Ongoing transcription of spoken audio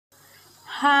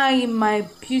Hi my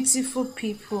beautiful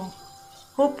people,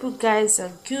 hope you guys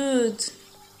are good.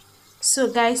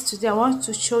 So guys, today I want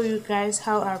to show you guys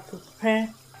how I prepare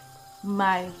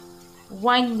my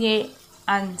 1 year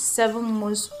and 7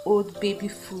 months old baby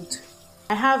food.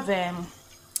 I have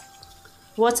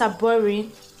water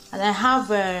boiling, and I have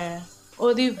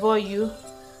olive oil,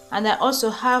 and I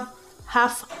also have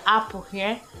half apple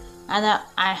here, and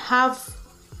I have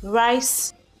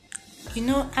rice. You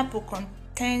know, apple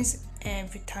contains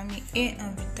vitamin A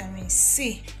and vitamin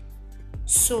C,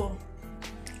 so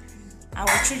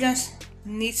our children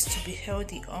need to be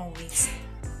healthy always.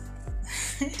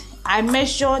 I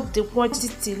measured the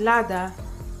quantity ladder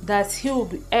that he will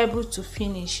be able to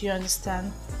finish, you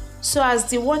understand? So as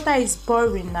the water is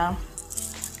boiling now,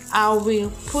 I will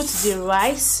put the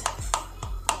rice.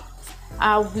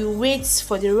 I will wait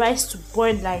for the rice to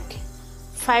boil like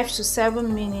 5 to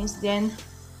 7 minutes, then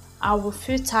I will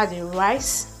filter the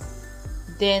rice.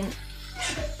 Then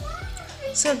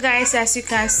so guys, as you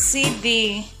can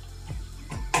see,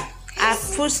 I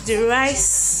put the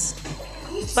rice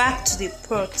back to the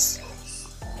pot.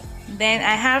 Then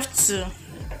I have to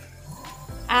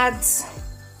add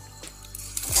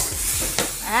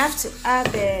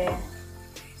the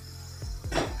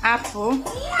apple,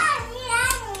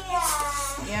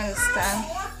 you understand?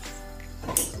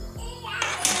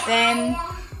 Then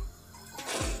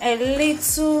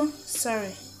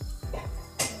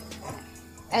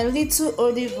a little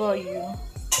olive oil.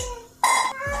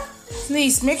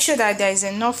 Please make sure that there is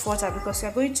enough water, because we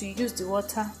are going to use the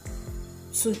water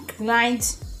to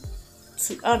grind,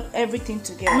 to add everything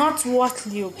together. Not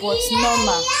watery, but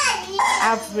normal,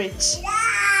 average.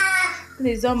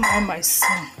 Please don't mind my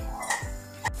son.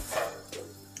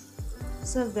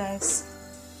 So guys,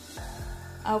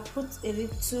 I'll put a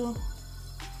little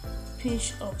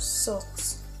pinch of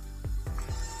salt.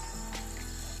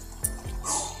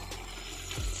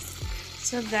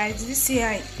 So guys, you see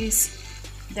how it is.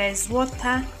 There is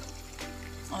water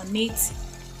on it,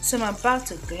 so I'm about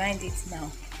to grind it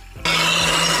now.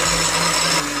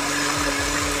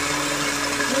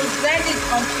 You grind it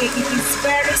until it is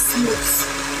very smooth.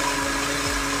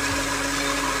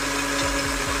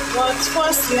 But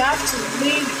first you have to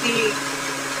leave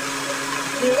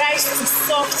the rice to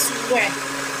soft well.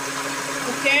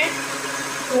 Okay?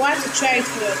 You want to try it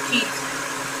for your kid.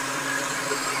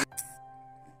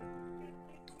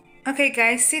 Okay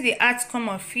guys, see the outcome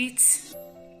of it.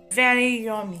 Very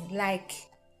yummy, like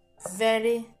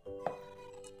very,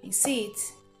 you see it,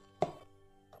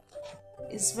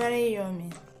 it's very yummy.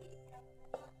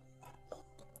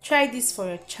 Try this for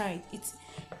your child.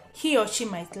 He or she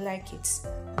might like it.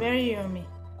 Very yummy.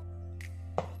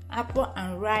 Apple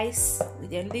and rice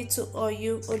with a little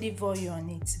olive oil on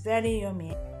it. Very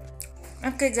yummy.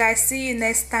 Okay guys, see you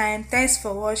next time. Thanks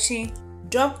for watching.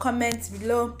 Drop comments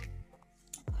below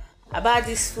about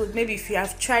this food. Maybe if you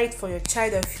have tried for your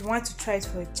child, or if you want to try it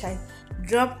for your child,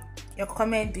 drop your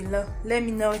comment below. Let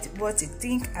me know what you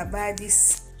think about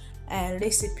this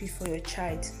recipe for your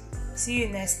child. See you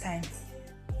next time.